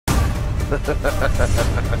I'm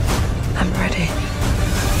ready.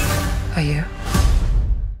 Are you?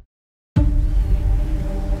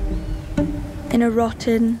 In a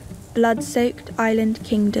rotten, blood-soaked island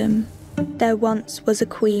kingdom, there once was a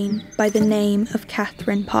queen by the name of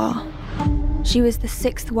Katherine Parr. She was the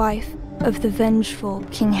sixth wife of the vengeful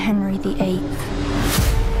King Henry VIII.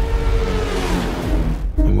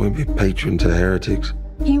 I won't be patron to heretics.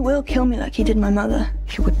 He will kill me like he did my mother.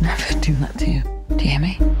 He would never do that to you. Do you hear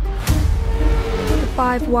me? The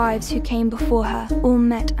 5 wives who came before her all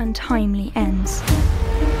met untimely ends.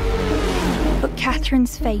 But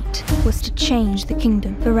Catherine's fate was to change the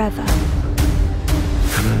kingdom forever.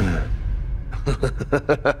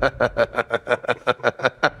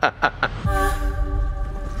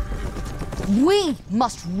 We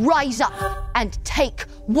must rise up and take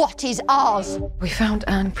what is ours. We found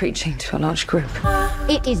Anne preaching to a large group.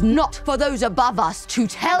 It is not for those above us to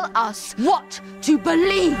tell us what to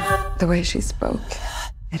believe. The way she spoke,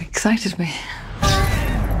 it excited me.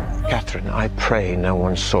 Katherine, I pray no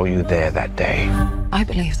one saw you there that day. I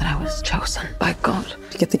believe that I was chosen by God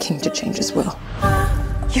to get the king to change his will.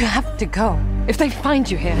 You have to go. If they find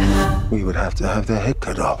you here, We would have to have their head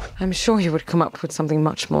cut off. I'm sure you would come up with something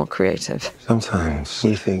much more creative. Sometimes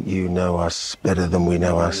we think you know us better than we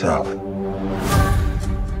know ourselves.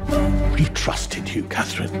 We trusted you,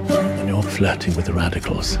 Katherine. When you're flirting with the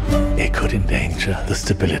radicals, it could endanger the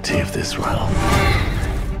stability of this realm.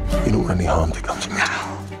 You don't want any harm to come to me.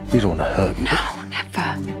 You don't want to hurt me. No,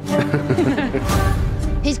 never.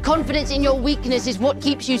 His confidence in your weakness is what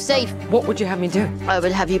keeps you safe. What would you have me do? I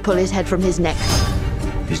would have you pull his head from his neck.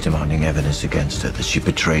 He's demanding evidence against her that she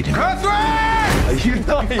betrayed him. Are you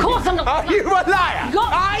lying? Of course I'm not. Are you a liar?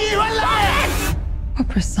 Are you a liar? What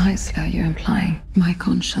precisely are you implying? My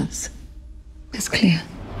conscience is clear.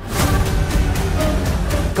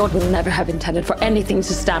 God will never have intended for anything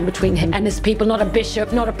to stand between him and his people. Not a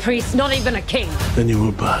bishop, not a priest, not even a king. Then you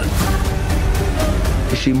will burn.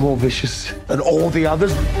 Is she more vicious than all the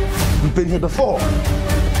others? We've been here before.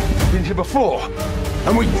 We've been here before.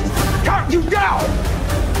 And we cut you down!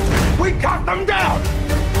 We cut them down!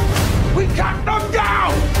 We cut them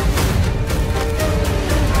down!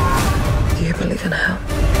 Do you believe in hell?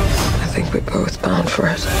 I think we're both bound for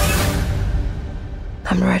it.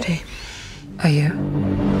 I'm ready. Are you?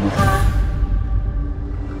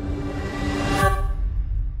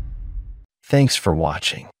 Thanks for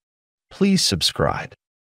watching. Please subscribe